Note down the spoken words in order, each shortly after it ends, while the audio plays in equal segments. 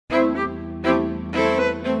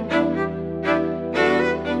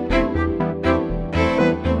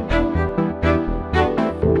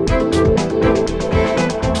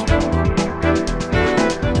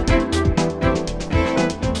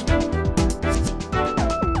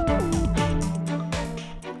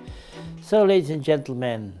So, ladies and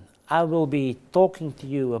gentlemen, I will be talking to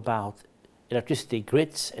you about electricity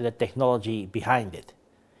grids and the technology behind it.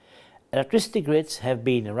 Electricity grids have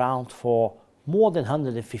been around for more than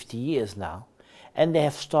 150 years now, and they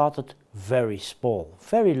have started very small,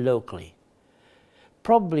 very locally.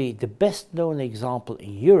 Probably the best known example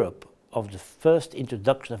in Europe of the first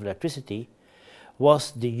introduction of electricity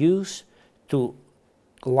was the use to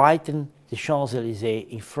lighten the Champs-Élysées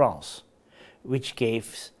in France, which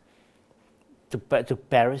gave to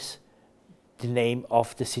Paris the name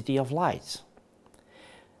of the City of Lights.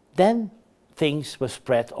 Then things were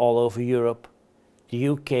spread all over Europe, the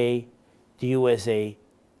UK, the USA,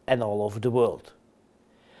 and all over the world.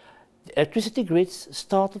 The electricity grids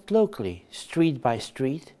started locally, street by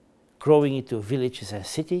street, growing into villages and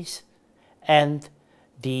cities, and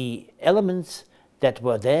the elements that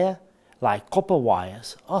were there, like copper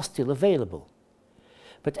wires, are still available.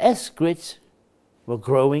 But as grids were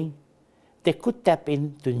growing, they could tap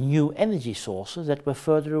into new energy sources that were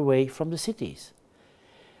further away from the cities.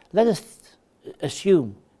 Let us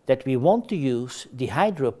assume that we want to use the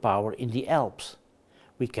hydropower in the Alps.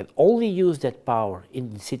 We can only use that power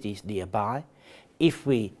in the cities nearby if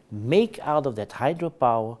we make out of that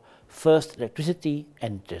hydropower first electricity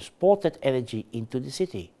and transport that energy into the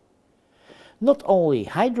city. Not only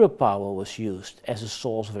hydropower was used as a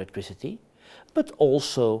source of electricity, but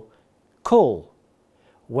also coal,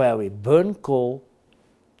 where we burn coal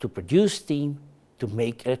to produce steam to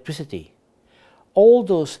make electricity. All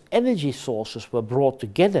those energy sources were brought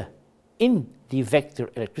together in the vector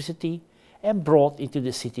electricity and brought into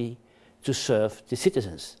the city to serve the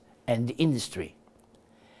citizens and the industry.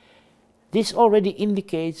 This already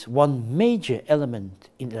indicates one major element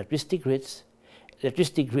in electricity grids.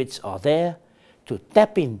 Electricity grids are there to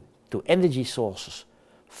tap into energy sources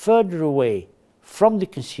further away from the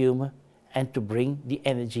consumer and to bring the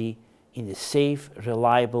energy in a safe,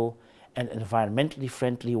 reliable and environmentally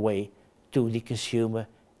friendly way to the consumer,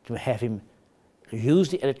 to have him use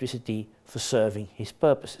the electricity for serving his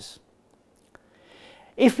purposes.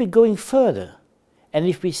 If we're going further, and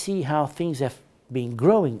if we see how things have been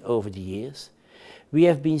growing over the years, we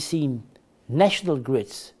have been seeing national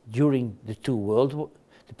grids during the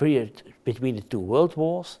period between the two world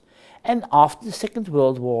wars, and after the Second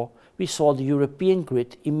World War we saw the European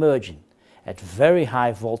grid emerging at very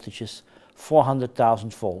high voltages,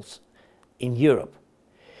 400,000 volts in Europe.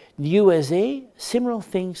 In the USA, similar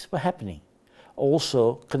things were happening,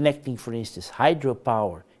 also connecting, for instance,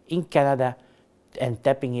 hydropower in Canada and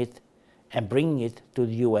tapping it and bringing it to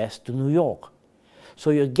the US, to New York. So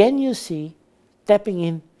again you see tapping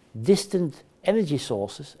in distant energy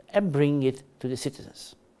sources and bringing it to the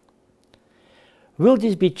citizens. Will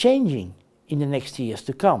this be changing in the next years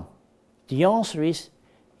to come? The answer is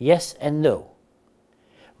yes and no.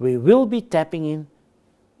 We will be tapping in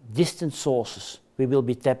distant sources. We will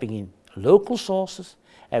be tapping in local sources,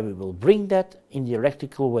 and we will bring that in the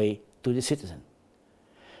electrical way to the citizen.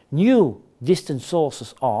 New distant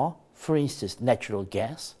sources are, for instance, natural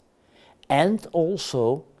gas and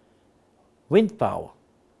also wind power.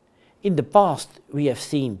 In the past we have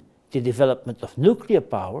seen the development of nuclear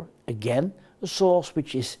power, again a source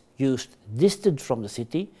which is used distant from the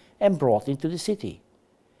city and brought into the city.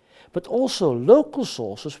 But also local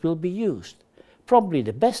sources will be used. Probably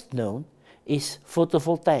the best known is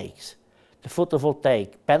photovoltaics, the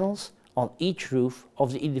photovoltaic panels on each roof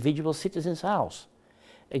of the individual citizen's house.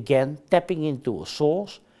 Again, tapping into a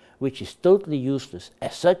source which is totally useless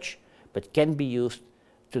as such, but can be used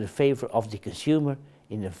to the favor of the consumer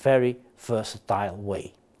in a very versatile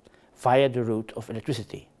way, via the route of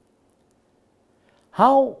electricity.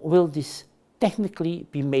 How will this technically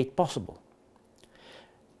be made possible?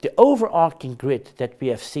 The overarching grid that we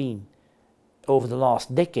have seen over the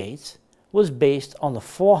last decades was based on a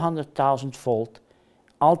 400,000 volt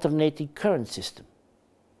alternating current system.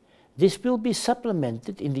 This will be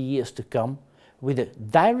supplemented in the years to come with a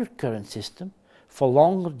direct current system for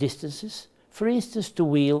longer distances, for instance to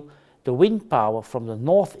wheel the wind power from the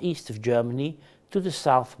northeast of Germany to the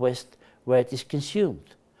southwest where it is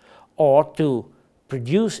consumed, or to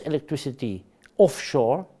produce electricity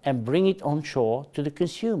offshore and bring it onshore to the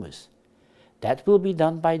consumers. That will be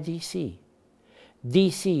done by DC.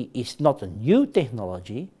 DC is not a new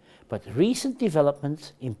technology, but recent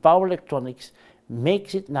developments in power electronics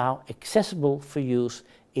makes it now accessible for use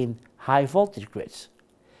in high voltage grids.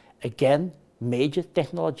 Again, major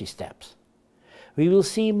technology steps. We will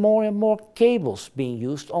see more and more cables being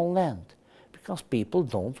used on land because people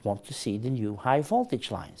don't want to see the new high voltage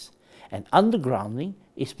lines, and undergrounding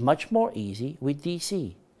is much more easy with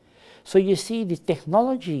DC. So you see the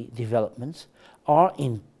technology developments are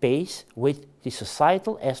in pace with the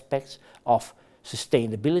societal aspects of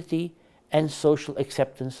sustainability and social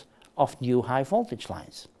acceptance of new high voltage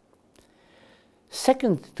lines.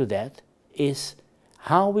 Second to that is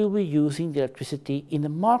how we'll be using the electricity in a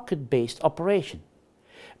market-based operation.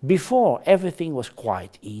 Before, everything was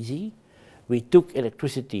quite easy. We took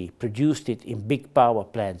electricity, produced it in big power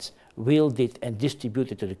plants, wheeled it and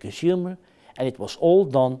distributed it to the consumer, and it was all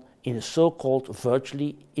done in a so-called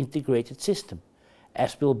virtually integrated system,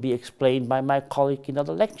 as will be explained by my colleague in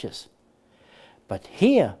other lectures. But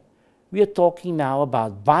here we are talking now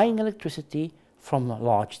about buying electricity from a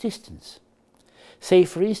large distance. Say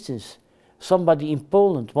for instance, somebody in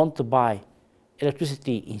Poland wants to buy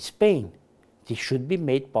electricity in Spain. This should be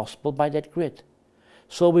made possible by that grid.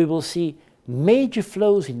 So we will see major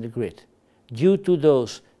flows in the grid due to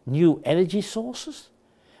those new energy sources,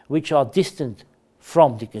 which are distant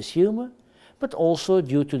from the consumer, but also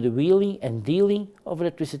due to the wheeling and dealing of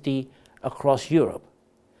electricity across Europe.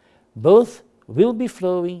 Both will be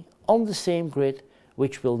flowing on the same grid,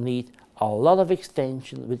 which will need a lot of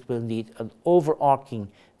extension, which will need an overarching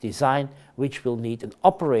design, which will need an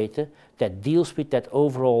operator that deals with that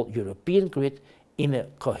overall European grid in a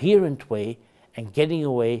coherent way and getting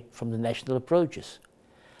away from the national approaches.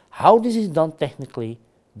 How this is done technically,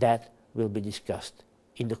 that will be discussed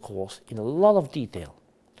in the course in a lot of detail.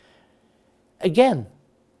 Again,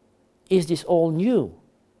 is this all new?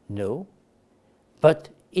 No, but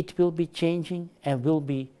it will be changing and will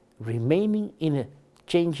be remaining in a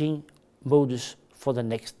changing modus for the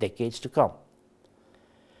next decades to come.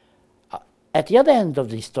 At the other end of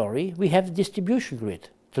the story, we have the distribution grid,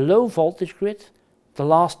 the low voltage grid, the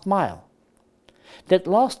last mile. That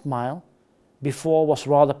last mile before was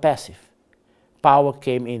rather passive. Power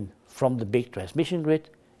came in from the big transmission grid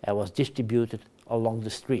and was distributed along the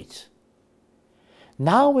streets.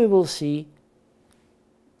 Now we will see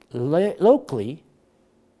locally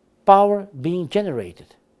power being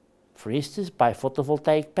generated, for instance by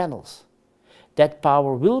photovoltaic panels. That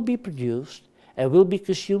power will be produced and will be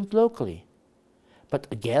consumed locally. But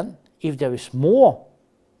again, if there is more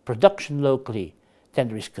production locally than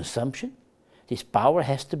there is consumption, this power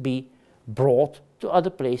has to be brought to other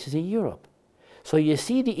places in Europe. So you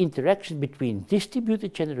see the interaction between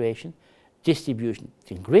distributed generation, distribution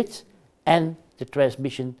in grids, and the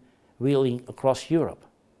transmission wheeling across Europe.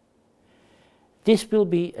 This will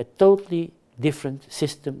be a totally different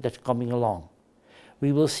system that's coming along.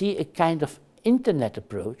 We will see a kind of internet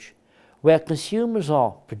approach where consumers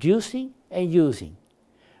are producing and using,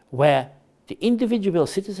 where the individual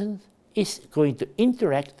citizen is going to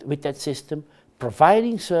interact with that system,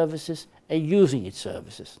 providing services and using its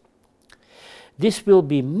services. This will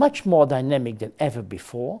be much more dynamic than ever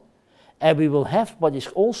before, and we will have what is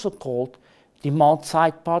also called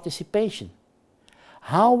demand-side participation.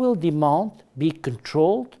 How will demand be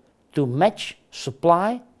controlled to match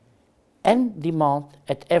supply and demand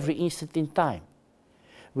at every instant in time?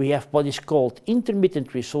 We have what is called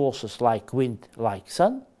intermittent resources like wind, like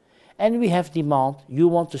sun, and we have demand. You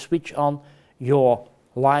want to switch on your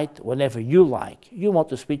light whenever you like. You want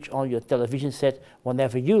to switch on your television set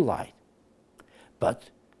whenever you like. But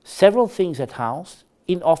several things at house,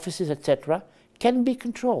 in offices, etc., can be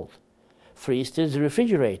controlled. For instance, the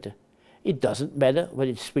refrigerator. It doesn't matter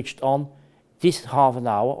whether it's switched on this half an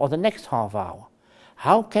hour or the next half hour.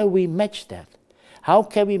 How can we match that? How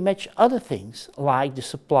can we match other things like the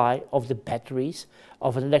supply of the batteries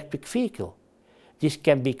of an electric vehicle? This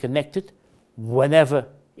can be connected whenever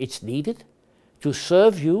it's needed to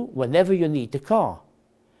serve you whenever you need the car.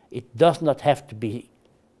 It does not have to be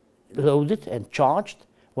loaded and charged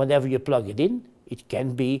whenever you plug it in. It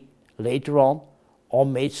can be later on or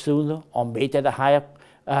made sooner or made at a higher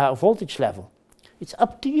voltage level. It's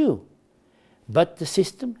up to you. But the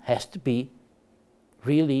system has to be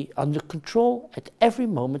really under control at every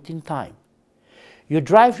moment in time. You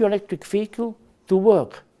drive your electric vehicle to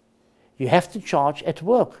work. You have to charge at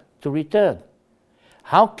work to return.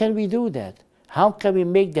 How can we do that? How can we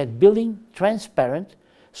make that billing transparent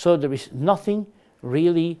so there is nothing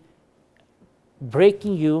really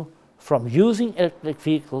breaking you from using electric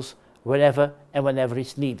vehicles wherever and whenever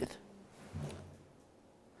it's needed?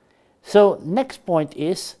 So next point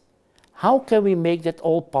is, how can we make that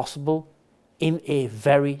all possible in a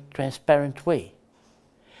very transparent way?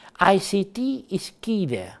 ICT is key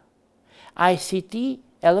there. ICT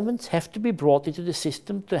elements have to be brought into the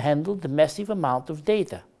system to handle the massive amount of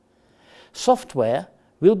data. Software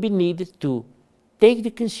will be needed to take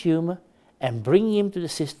the consumer and bring him to the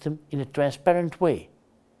system in a transparent way.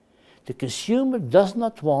 The consumer does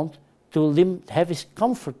not want to have his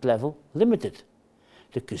comfort level limited.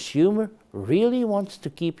 the consumer really wants to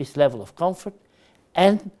keep his level of comfort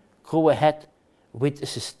and go ahead with a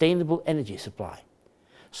sustainable energy supply.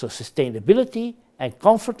 So sustainability and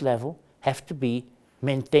comfort level have to be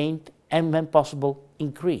maintained and when possible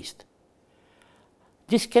increased.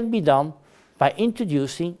 This can be done by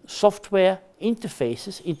introducing software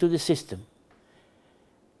interfaces into the system.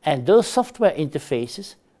 And those software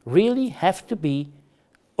interfaces really have to be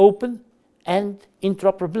open, and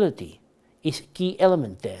interoperability is a key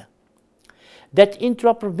element there. That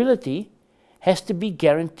interoperability has to be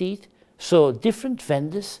guaranteed so different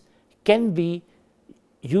vendors can be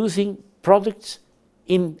using products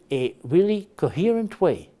in a really coherent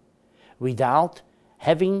way without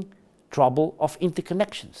having trouble of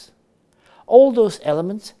interconnections. All those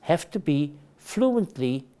elements have to be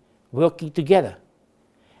fluently working together,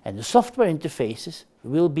 and the software interfaces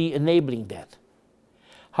will be enabling that.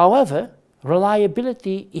 However,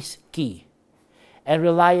 reliability is key, and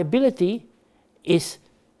reliability is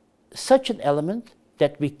such an element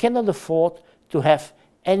that we cannot afford to have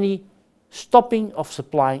any stopping of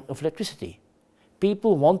supplying of electricity.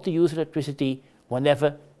 People want to use electricity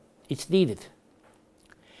whenever it's needed.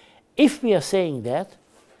 If we are saying that,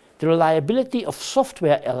 the reliability of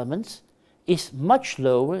software elements is much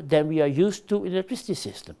lower than we are used to in the electricity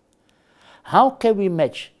system. How can we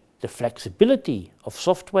match the flexibility of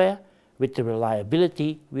software with the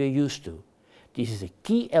reliability we are used to? This is a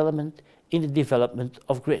key element in the development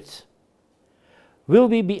of grids. Will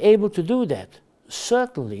we be able to do that?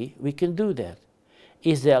 Certainly we can do that.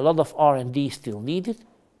 Is there a lot of R&D still needed?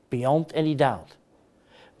 Beyond any doubt.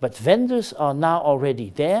 But vendors are now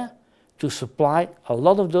already there to supply a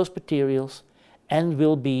lot of those materials and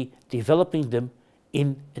will be developing them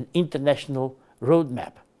in an international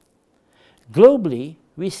roadmap. Globally,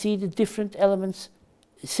 we see the different elements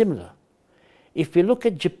similar. If we look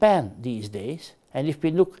at Japan these days, and if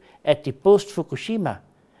we look at the post-Fukushima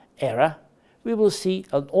era, we will see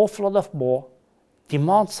an awful lot of more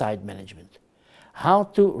demand-side management. How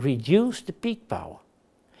to reduce the peak power.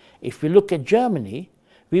 If we look at Germany,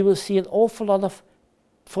 we will see an awful lot of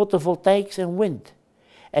photovoltaics and wind.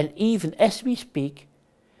 And even as we speak,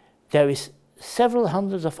 there is several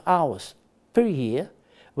hundreds of hours per year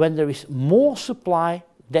when there is more supply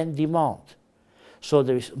than demand. So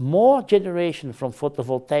there is more generation from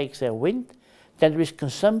photovoltaics and wind than there is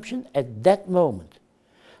consumption at that moment.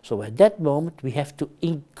 So at that moment we have to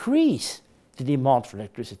increase the demand for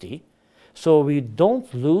electricity so we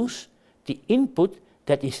don't lose the input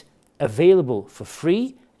that is available for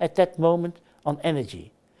free at that moment on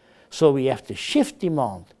energy. So we have to shift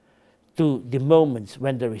demand to the moments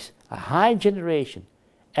when there is a high generation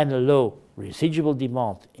and a low residual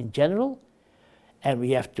demand in general, and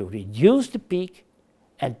we have to reduce the peak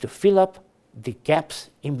and to fill up the gaps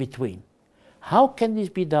in between. How can this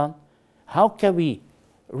be done? How can we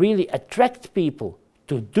really attract people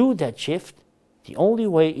to do that shift? The only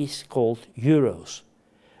way is called euros.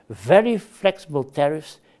 Very flexible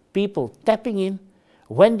tariffs, people tapping in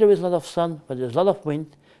when there is a lot of sun, when there is a lot of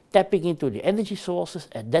wind, tapping into the energy sources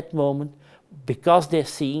at that moment because they're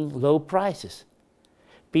seeing low prices.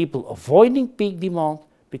 People avoiding peak demand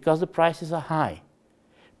because the prices are high.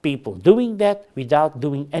 People doing that without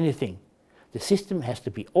doing anything. The system has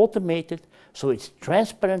to be automated so it's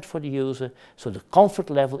transparent for the user, so the comfort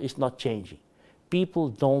level is not changing. People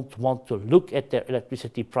don't want to look at their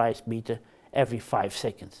electricity price meter every 5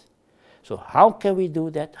 seconds. So how can we do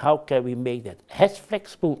that? How can we make that as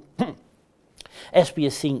flexible as we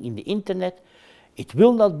are seeing in the internet? It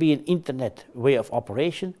will not be an internet way of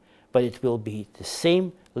operation, but it will be the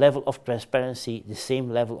same level of transparency, the same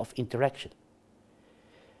level of interaction.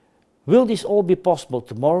 Will this all be possible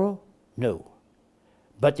tomorrow? No.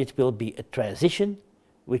 But it will be a transition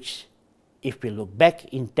which, if we look back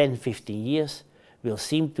in 10-15 years, will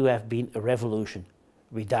seem to have been a revolution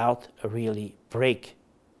without a really break.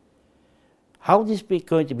 How this is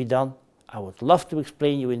going to be done, I would love to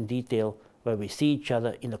explain you in detail when we see each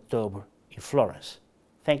other in October in Florence.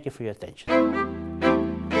 Thank you for your attention.